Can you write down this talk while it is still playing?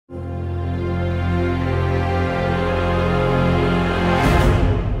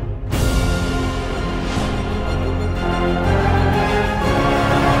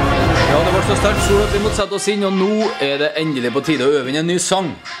satt oss inn, og nå er det endelig på tide å øve inn en ny sang.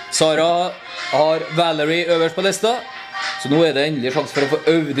 Sara har Valerie øverst på lista, så nå er det endelig sjanse for å få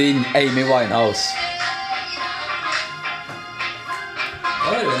øvd inn Amy Winehouse.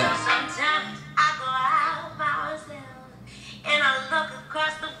 Da er vi ned.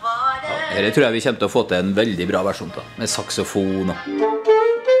 Dette tror jeg vi kommer til å få til en veldig bra versjon da, med saksofon og...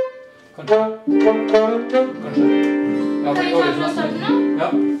 Kanskje? Ja, kan vi ta fra starten da? Ja.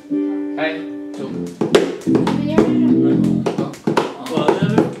 Hei.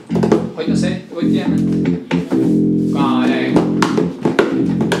 Oi, jeg ser. Det var ikke hjemme.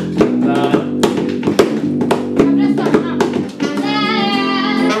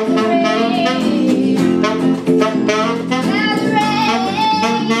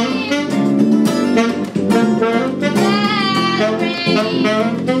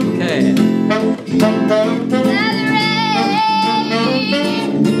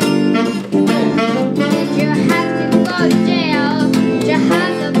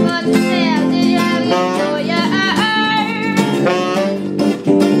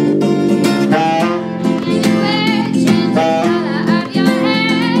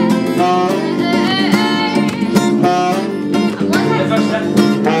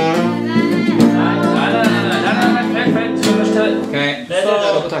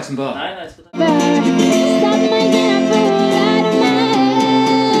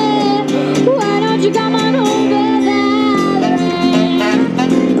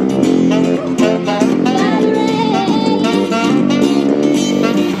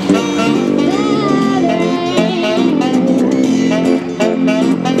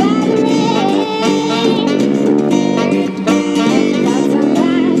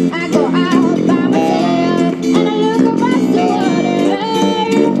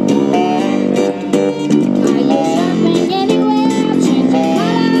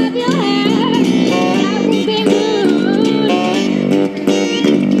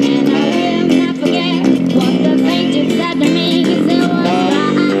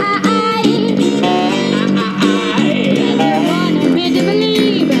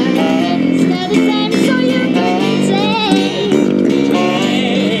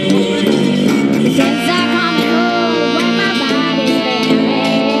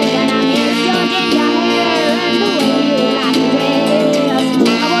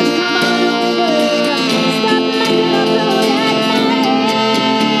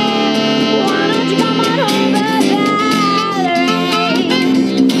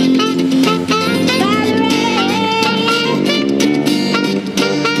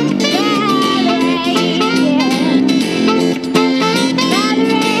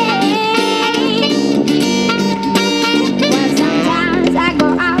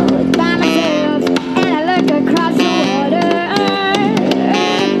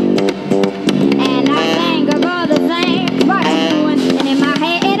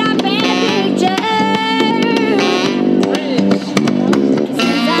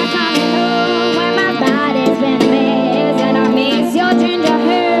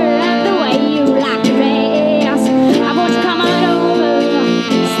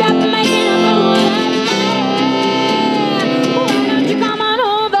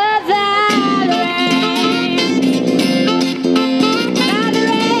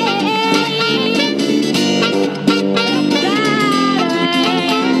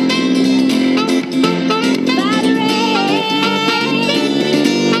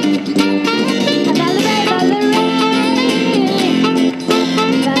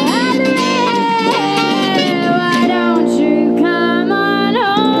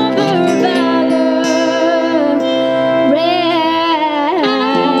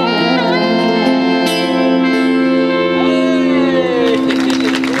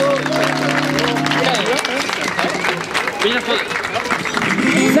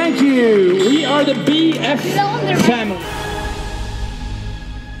 Thank you. We are the BFFamily.